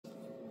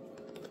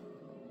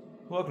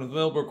Welcome to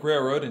the Brook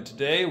Railroad, and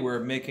today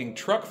we're making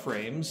truck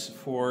frames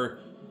for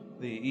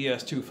the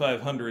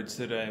ES2500s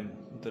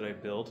that I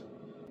built.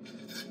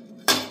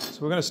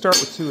 So we're going to start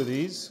with two of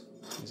these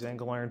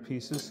angle iron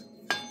pieces.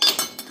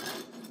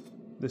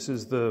 This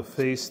is the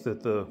face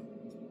that the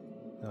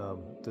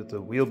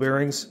wheel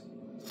bearings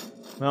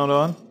mount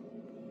on.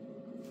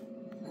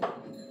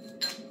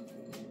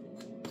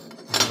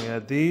 And we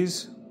add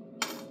these.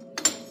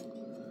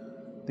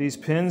 These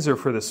pins are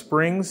for the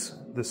springs,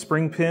 the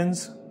spring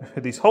pins.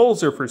 These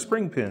holes are for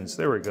spring pins.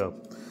 There we go.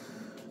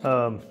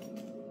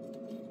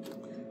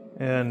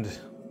 And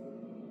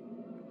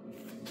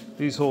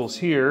these holes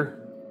here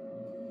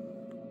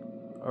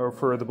are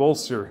for the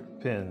bolster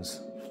pins.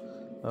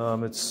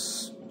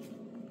 It's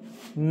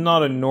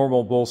not a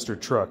normal bolster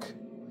truck.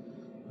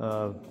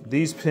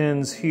 These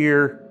pins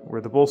here, where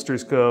the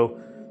bolsters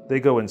go, they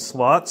go in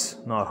slots,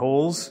 not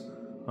holes,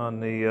 on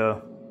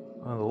the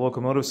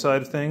locomotive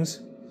side of things.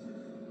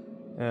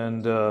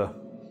 And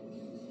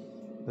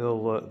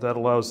that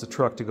allows the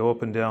truck to go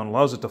up and down,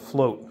 allows it to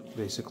float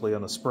basically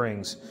on the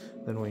springs.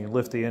 Then when you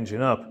lift the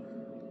engine up,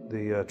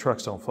 the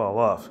trucks don't fall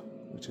off,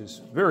 which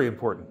is very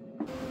important.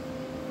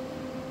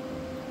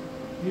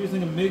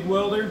 Using a MIG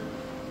welder,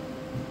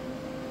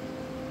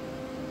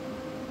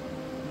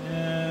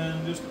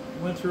 and just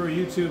went through a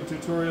YouTube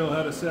tutorial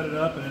how to set it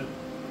up, and it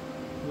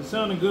was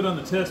sounding good on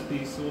the test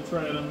piece, so we'll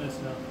try it on this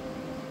now.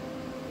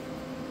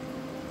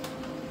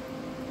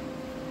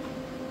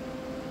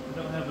 I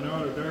don't have an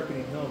auto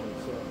darkening helmet,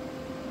 so.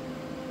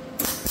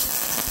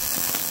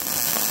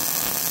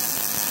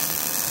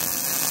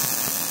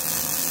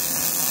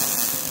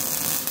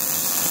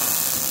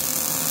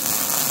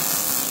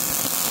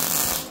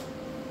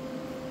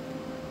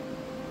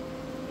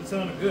 It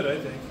sounded good, I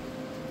think.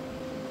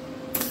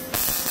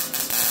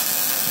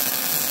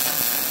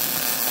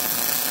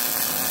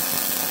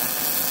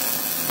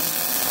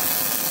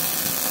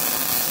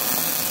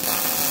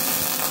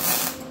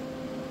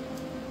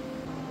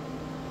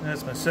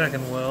 That's my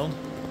second weld.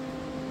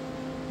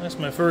 That's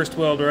my first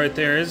weld right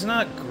there. It's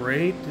not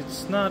great.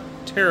 It's not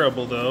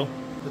terrible though.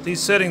 But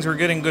these settings were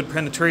getting good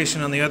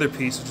penetration on the other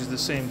piece, which is the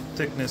same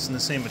thickness and the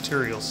same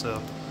material,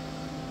 so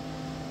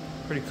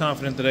pretty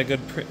confident that I got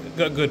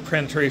good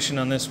penetration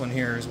on this one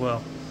here as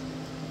well.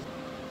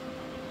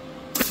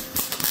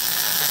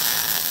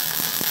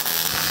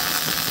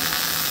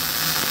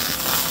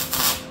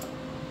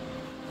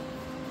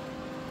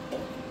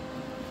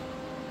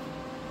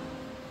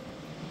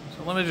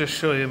 Let me just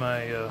show you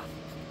my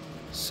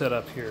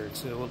setup here.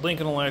 It's a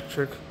Lincoln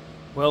Electric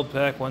Weld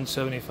Pack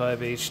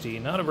 175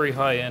 HD. Not a very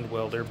high-end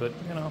welder, but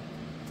you know,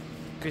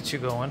 gets you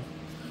going.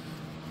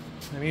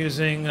 I'm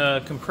using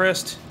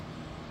compressed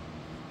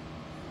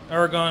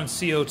argon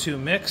CO2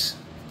 mix,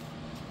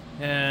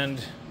 and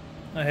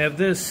I have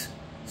this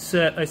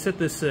set. I set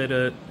this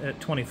at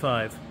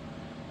 25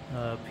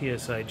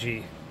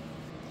 psig.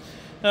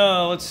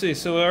 Let's see.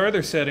 So our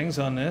other settings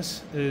on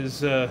this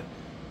is.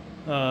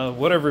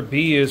 Whatever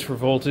B is for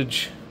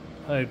voltage.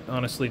 I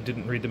honestly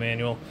didn't read the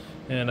manual,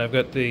 and I've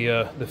got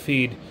the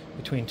feed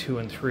between 2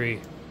 and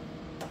 3.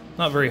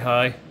 Not very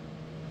high.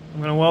 I'm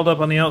going to weld up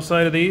on the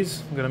outside of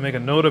these. I'm going to make a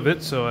note of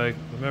it so I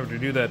remember to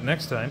do that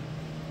next time.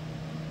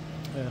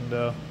 And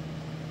I'll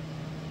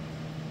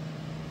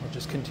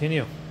just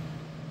continue.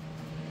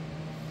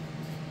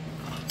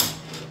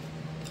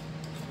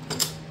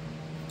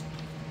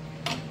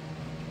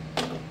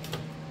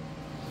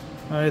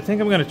 I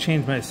think I'm going to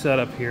change my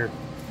setup here.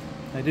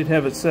 I did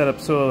have it set up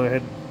so I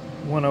had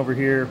one over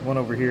here, one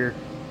over here.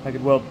 I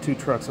could weld two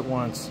trucks at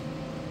once.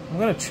 I'm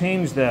going to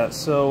change that.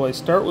 So I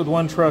start with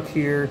one truck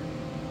here.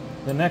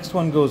 The next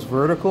one goes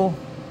vertical.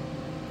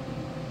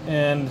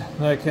 And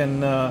I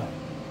can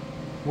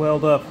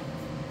weld up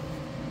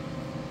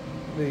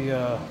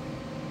the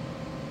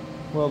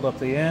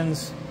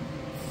ends,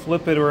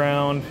 flip it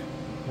around,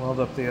 weld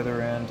up the other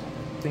end.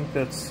 I think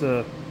that's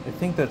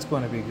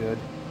going to be good.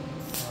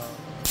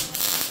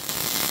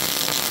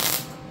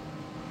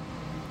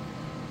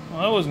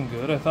 Well, that wasn't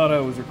good. I thought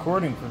I was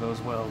recording for those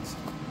welds.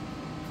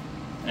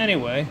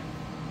 Anyway,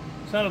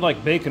 it sounded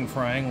like bacon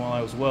frying while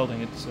I was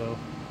welding it, so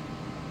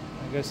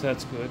I guess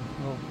that's good.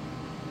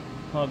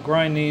 I'll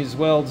grind these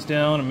welds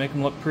down and make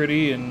them look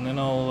pretty, and then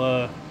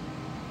I'll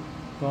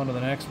go on to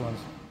the next ones.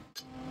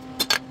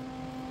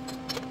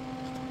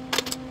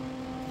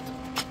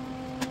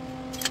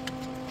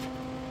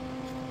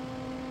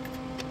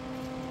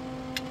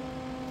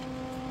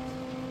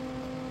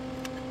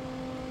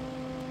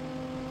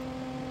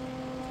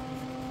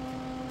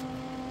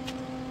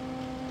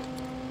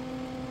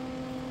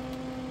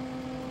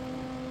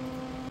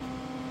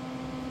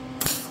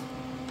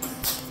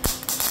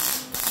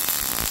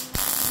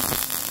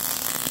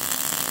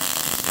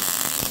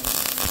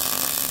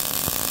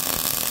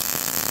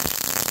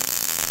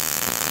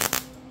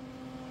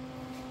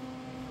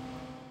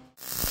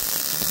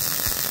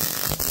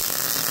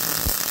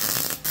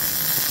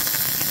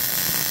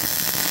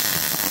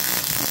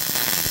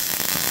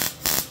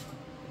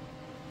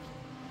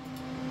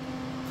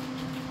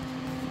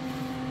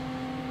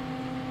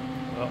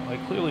 Well, I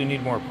clearly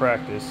need more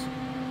practice.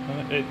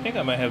 I think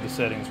I might have the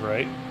settings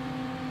right,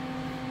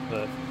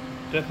 but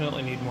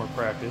definitely need more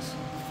practice.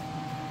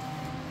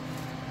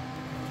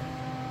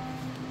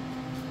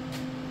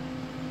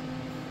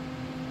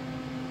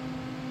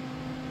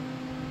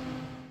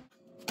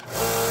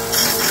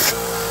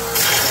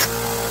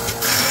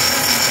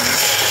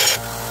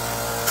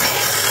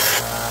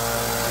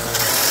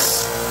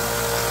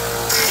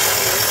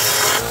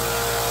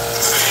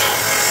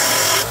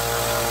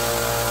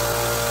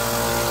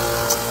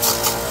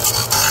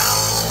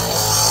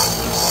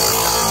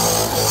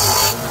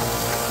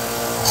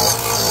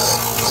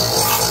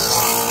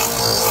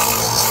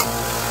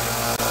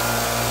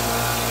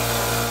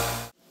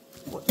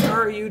 What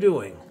are you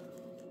doing?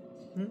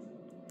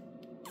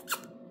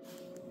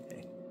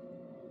 Okay.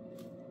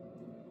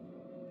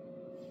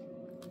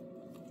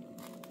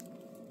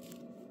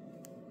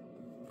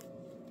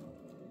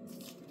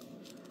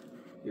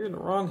 You're in the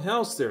wrong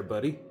house there,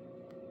 buddy.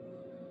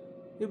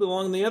 You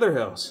belong in the other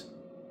house.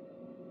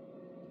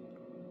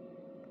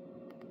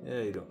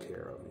 Yeah, you don't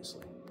care,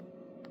 obviously.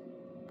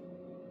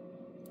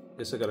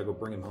 Guess I gotta go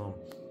bring him home.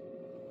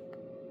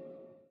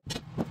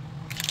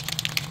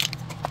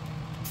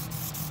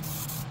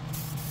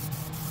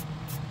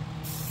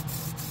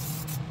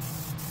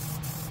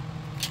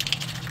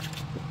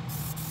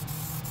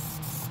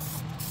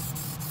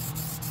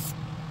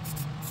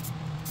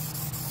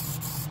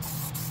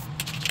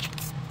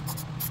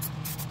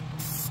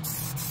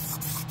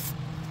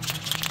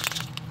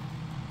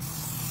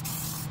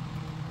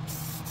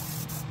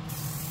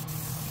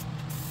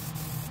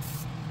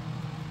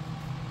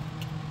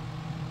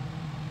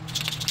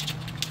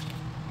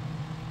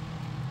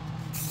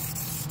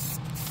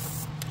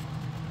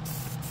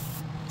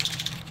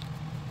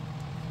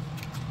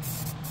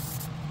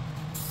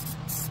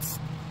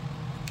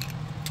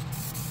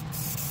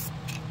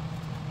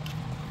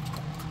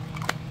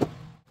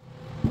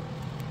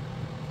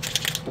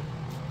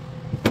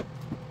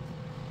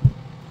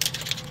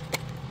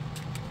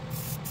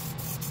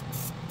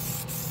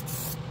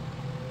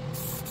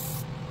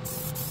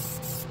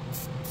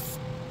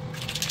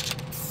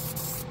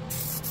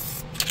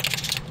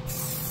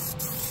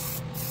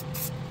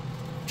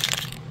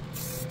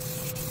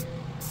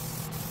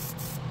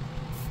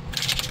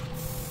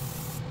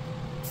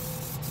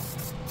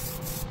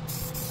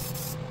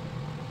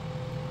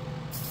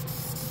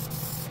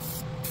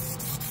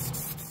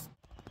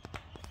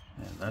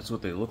 That's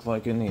what they look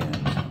like in the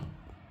end.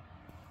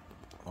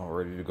 All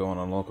ready to go on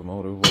a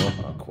locomotive. Well,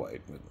 not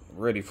quite, but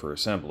ready for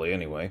assembly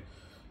anyway.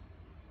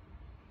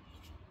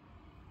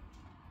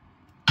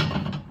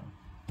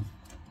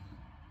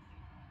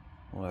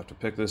 We'll have to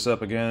pick this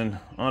up again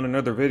on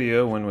another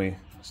video when we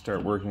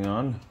start working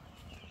on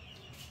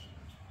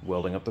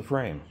welding up the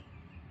frame.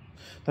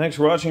 Thanks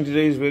for watching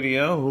today's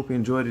video. Hope you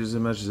enjoyed it as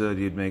much as I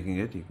did making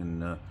it. You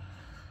can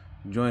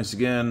join us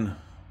again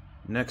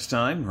next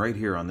time right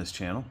here on this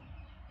channel.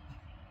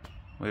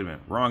 Wait a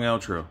minute, wrong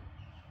outro.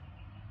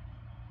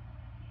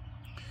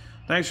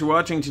 Thanks for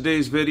watching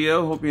today's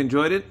video. Hope you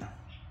enjoyed it.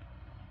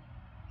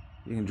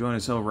 You can join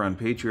us over on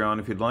Patreon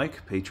if you'd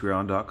like.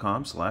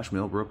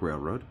 Patreon.com/Millbrook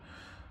Railroad.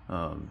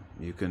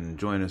 You can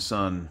join us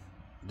on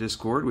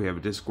Discord. We have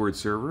a Discord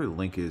server. The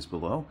link is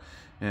below.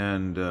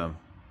 And, of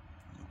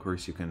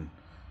course, you can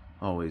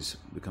always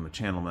become a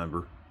channel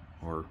member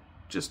or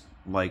just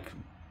like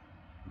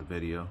the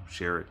video,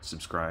 share it,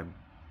 subscribe.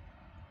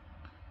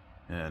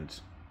 And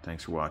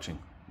thanks for watching.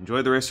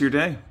 Enjoy the rest of your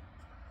day,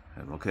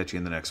 and we'll catch you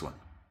in the next one.